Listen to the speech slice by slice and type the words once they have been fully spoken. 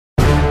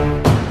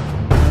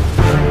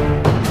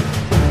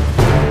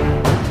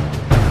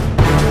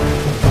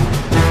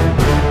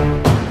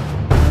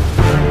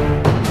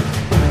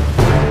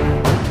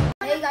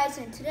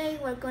and today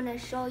we're gonna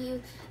show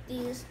you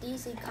these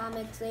DC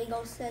Comics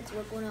Lego sets.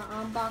 We're gonna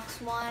unbox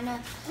one,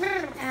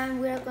 and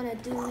we're gonna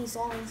do these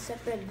all in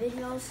separate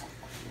videos.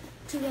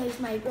 Today is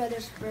my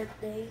brother's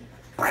birthday.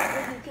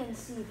 As you can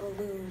see,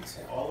 balloons.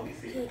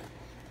 Okay.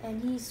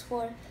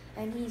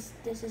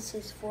 This is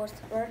his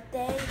 4th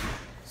birthday.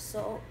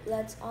 So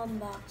let's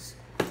unbox.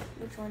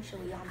 Which one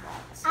should we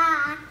unbox?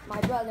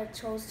 My brother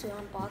chose to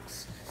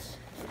unbox.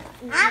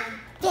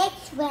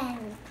 This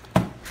one.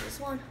 This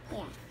one?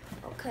 Yeah.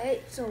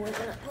 Okay, so we're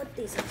gonna put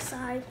these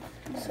aside.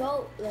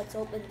 So let's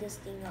open this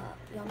thing up.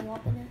 You want me to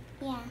open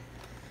it? Yeah.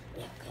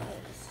 Okay,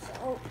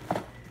 so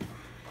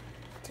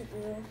to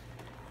do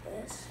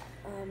this,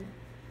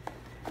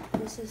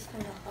 this is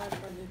kind of hard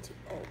for me to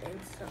open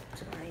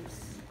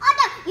sometimes. Oh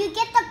no! You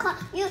get the card.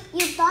 You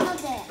thought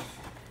of this.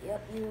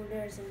 Yep,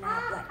 there's a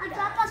map like I that.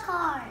 dropped the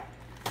card.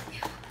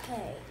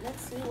 Okay,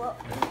 let's see what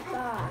we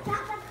got. I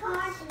dropped the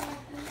card.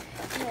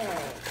 Okay.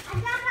 I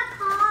dropped the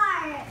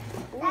card.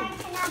 Ooh. I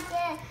cannot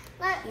get it.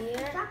 Look,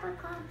 Here. I dropped the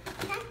card. I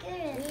can't get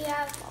it. We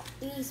have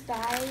these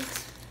bags,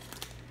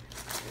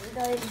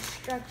 the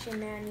instruction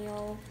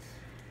manual,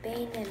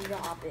 Bane and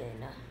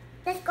Robin.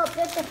 Let's go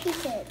build the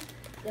pieces.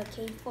 The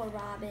cape for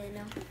Robin.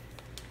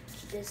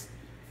 This,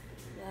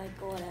 like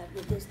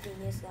whatever, this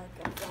thing is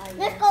like a flyer.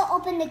 Let's go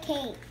open the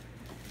cake.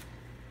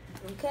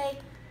 Okay,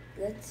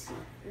 let's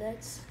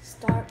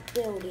start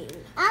building.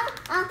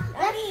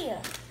 Let's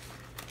Here.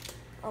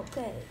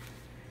 Okay.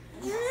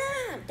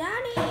 Yeah,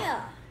 down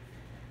here.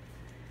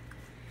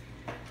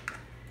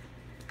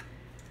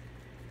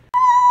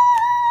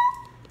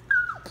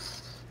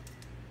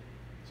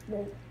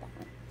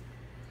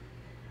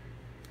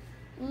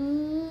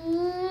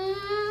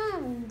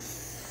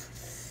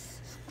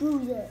 Screw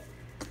it.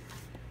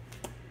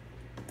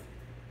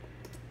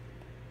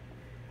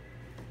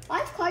 Why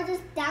is car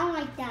just down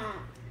like that?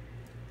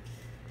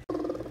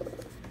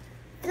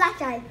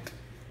 Flashlight.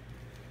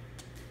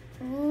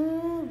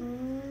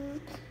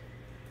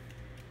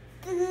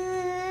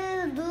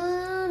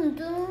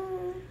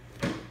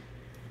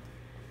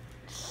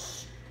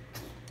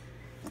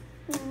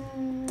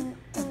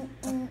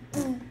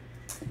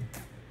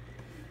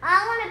 I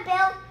want to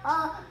build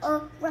a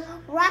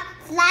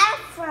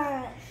flash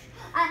first,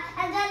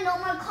 and then no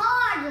more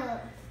cars.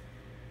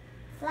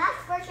 Flash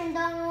first and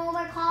then no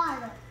more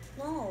cars.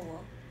 No.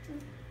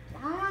 I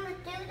don't want to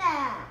do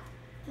that.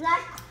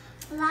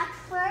 Flash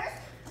first,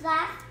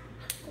 flash.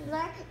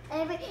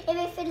 If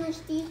I finish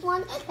these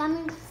ones, that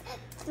means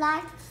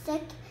flash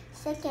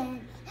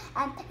second,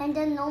 and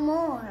then no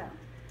more.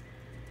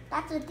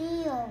 That's a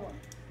deal.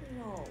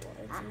 No,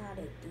 it's not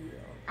a deal.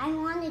 I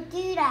want to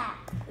do that.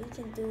 We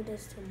can do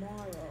this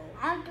tomorrow.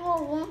 I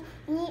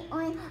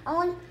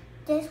want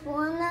this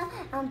one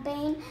and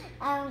Bane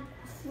and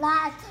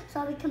Flash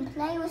so we can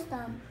play with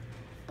them.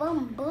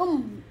 Boom,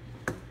 boom.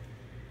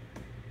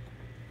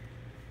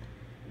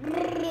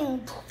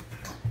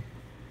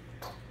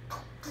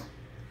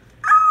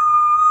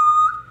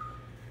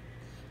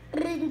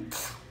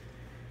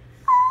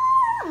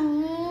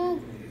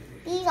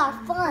 These are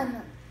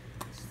fun.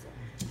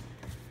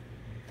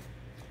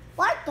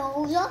 What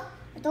are those? Are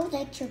those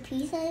extra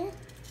pieces?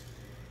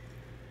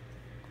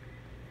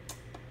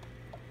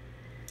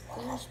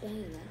 Where's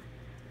Bane?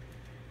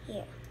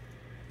 Here.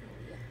 Oh,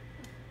 yeah.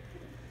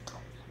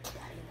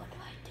 Daddy, what do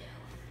I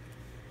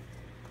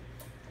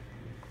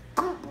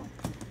do?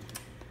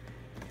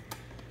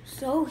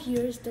 So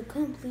here's the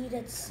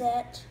completed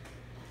set.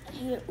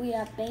 Here we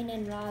have Bane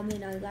and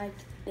Robin. I like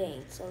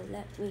Bane, so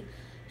let me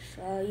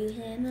show you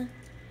him.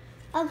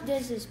 Oh,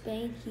 this is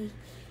Bane.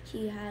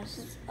 He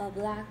has a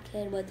black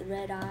head with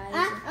red eyes.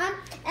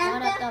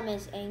 One of them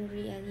is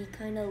angry, and he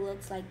kind of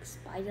looks like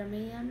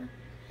Spider-Man.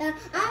 I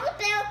will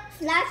build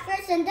Flash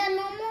first and then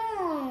no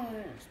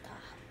more.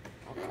 Stop.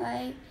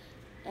 Okay.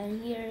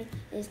 And here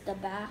is the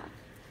back.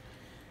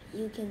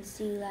 You can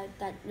see like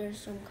that there's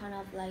some kind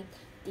of like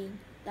thing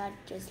that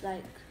just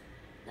like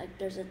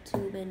there's a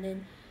tube, and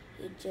then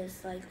it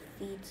just like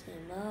feeds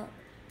him up,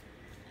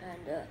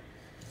 and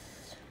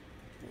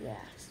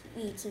yeah,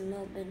 feeds him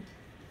up. And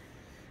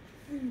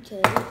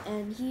okay,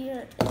 and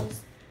here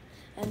is,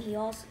 and he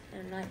also,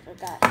 and I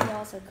forgot, he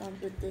also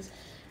comes with this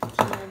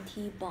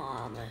TNT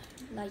bomb,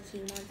 like he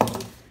wants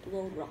to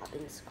blow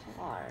Robin's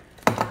car.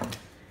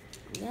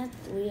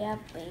 Next we have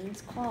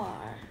Bane's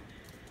car.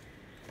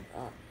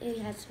 It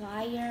has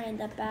fire in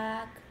the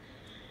back,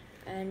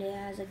 and it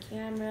has a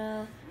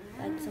camera,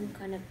 like some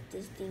kind of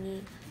this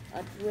thingy,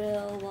 a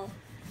drill,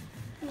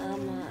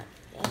 and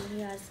he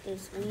has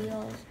his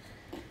wheels,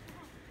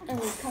 and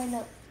we kind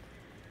of,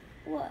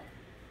 what?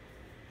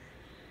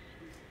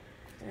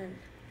 And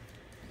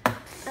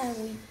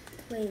we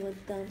play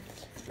with them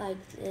like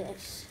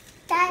this.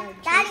 Daddy,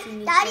 I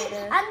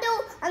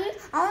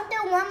want to do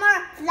one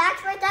more Flash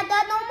first and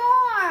then no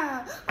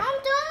more. I'm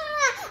doing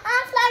it.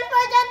 I'm Flash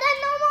first and then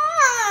no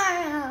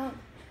more.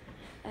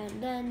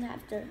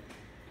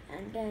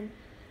 And then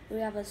we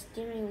have a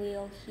steering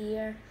wheel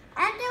here.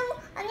 I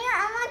do And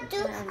yeah, I want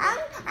to.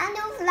 And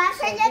do Flash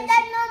President no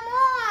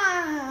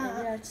and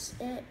more. that's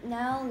it.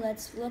 Now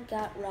let's look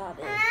at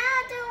Robin.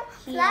 I do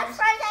He Flash has-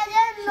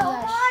 President no he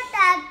has- more,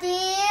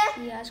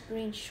 Daddy. He has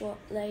green short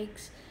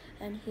legs,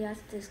 and he has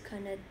this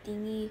kind of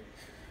thingy,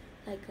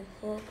 like a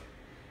hook,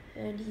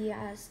 and he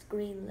has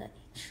green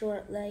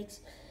short legs.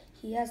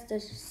 He has the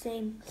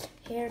same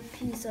hair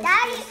piece of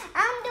Daddy,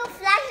 I'm do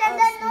Flash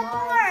President no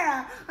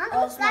more. I'm do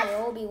as my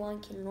Flash. Obi-Wan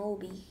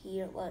Kenobi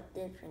here, but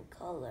different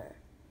color.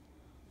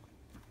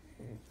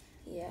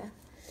 Yeah.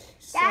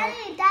 So,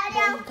 Daddy, but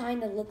I'm. he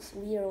kind of looks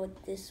weird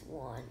with this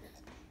one.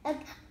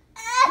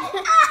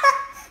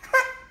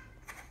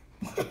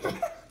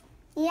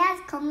 Yes,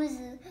 come with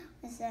it.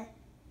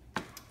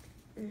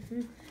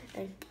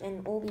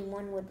 And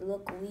Obi-Wan would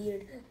look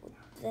weird with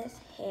this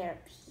hair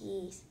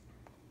piece.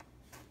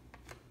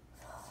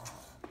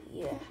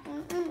 Yeah.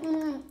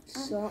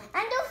 So,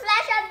 And do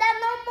Flash President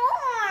no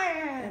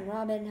more. and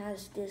Robin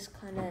has this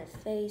kind of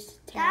face,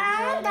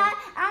 tan Dad,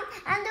 hair.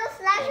 and do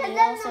Flash And he President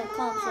also no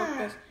comes with more.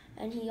 this.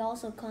 And he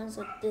also comes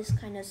with this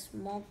kind of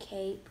small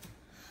cape.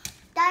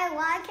 Dad,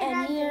 why can't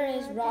And I here do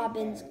is it?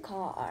 Robin's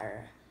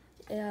car.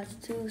 It has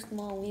 2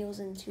 small wheels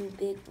and 2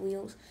 big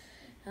wheels.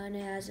 And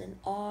it has an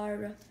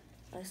R,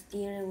 a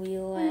steering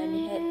wheel,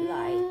 and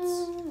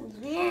headlights.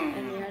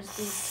 And it has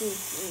these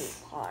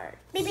 2 parts.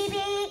 Beep, beep,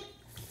 beep.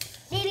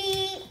 Beep,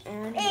 beep.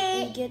 And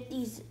you get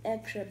these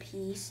extra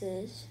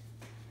pieces.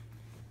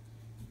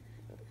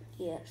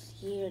 Yes,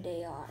 here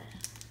they are.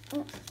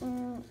 Yes,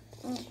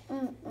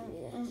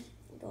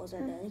 those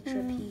are the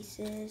extra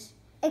pieces.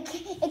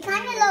 It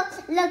kind of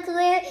look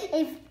weird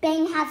if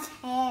Bane has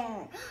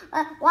hair.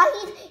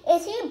 Why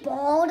is he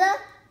bald?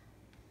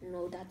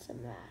 No, that's a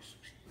mask.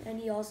 And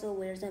he also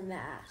wears a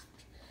mask.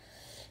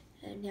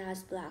 And he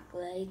has black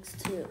legs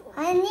too.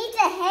 I need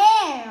the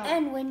hair.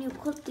 And when you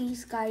put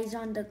these guys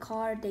on the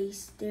car,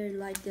 they're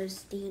like they're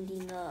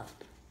standing up.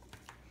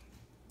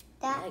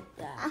 Like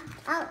that.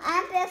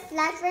 I'm a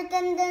Flash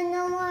President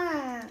no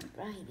more.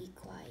 Brian, be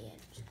quiet.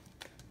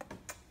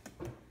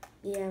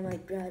 Yeah, my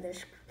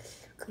brother's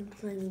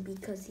complaining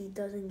because he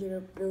doesn't get to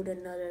build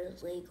another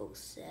Lego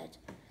set.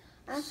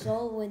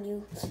 So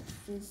when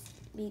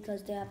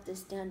because they have to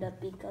stand up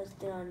because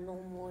there are no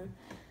more,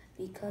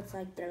 because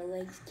like their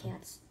legs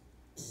can't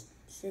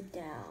sit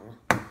down.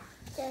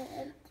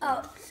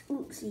 Oh,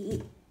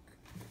 oopsie.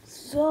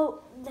 So,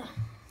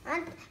 I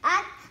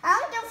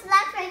don't do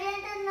Flash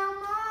President no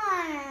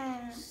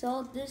more.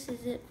 so this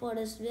is it for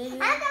this video.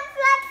 I don't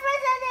Flash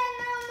President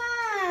no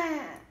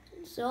more.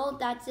 So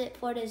that's it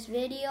for this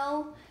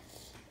video.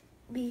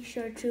 Be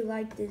sure to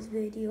like this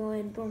video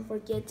and don't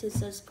forget to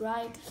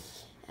subscribe.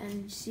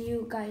 And see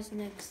you guys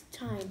next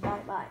time.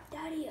 Bye bye.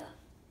 Daddy.